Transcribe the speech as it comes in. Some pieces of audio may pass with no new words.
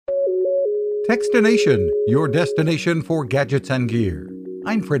Techstination, your destination for gadgets and gear.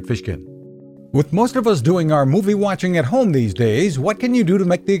 I'm Fred Fishkin. With most of us doing our movie watching at home these days, what can you do to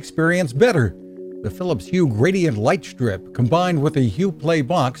make the experience better? The Philips Hue Gradient Light Strip, combined with the Hue Play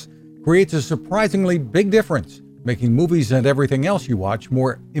box, creates a surprisingly big difference, making movies and everything else you watch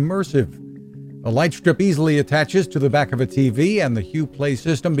more immersive. The light strip easily attaches to the back of a TV, and the Hue Play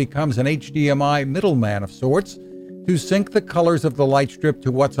system becomes an HDMI middleman of sorts to sync the colors of the light strip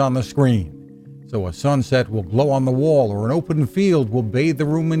to what's on the screen. So a sunset will glow on the wall or an open field will bathe the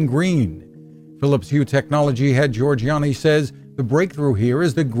room in green. Philips Hue technology head George Yanni says the breakthrough here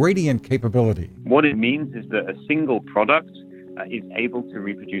is the gradient capability. What it means is that a single product is able to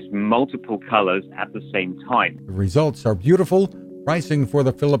reproduce multiple colors at the same time. The results are beautiful. Pricing for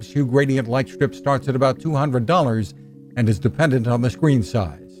the Philips Hue Gradient Light Strip starts at about $200 and is dependent on the screen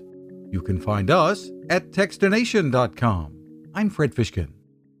size. You can find us at Techstination.com. I'm Fred Fishkin.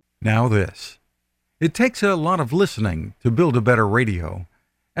 Now this. It takes a lot of listening to build a better radio,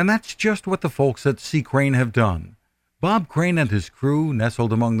 and that's just what the folks at C. Crane have done. Bob Crane and his crew,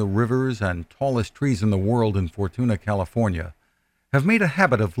 nestled among the rivers and tallest trees in the world in Fortuna, California, have made a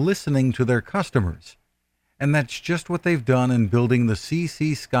habit of listening to their customers. And that's just what they've done in building the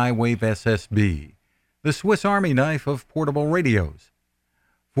CC Skywave SSB, the Swiss Army knife of portable radios.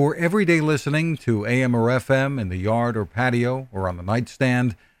 For everyday listening to AM or FM in the yard or patio or on the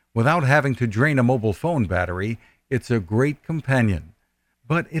nightstand, without having to drain a mobile phone battery, it's a great companion.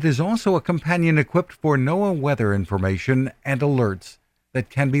 But it is also a companion equipped for NOAA weather information and alerts that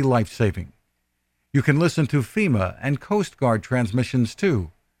can be life-saving. You can listen to FEMA and Coast Guard transmissions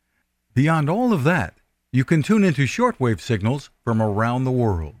too. Beyond all of that, you can tune into shortwave signals from around the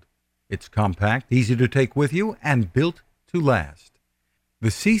world. It's compact, easy to take with you, and built to last.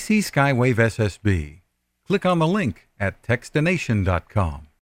 The CC Skywave SSB. Click on the link at Techstination.com.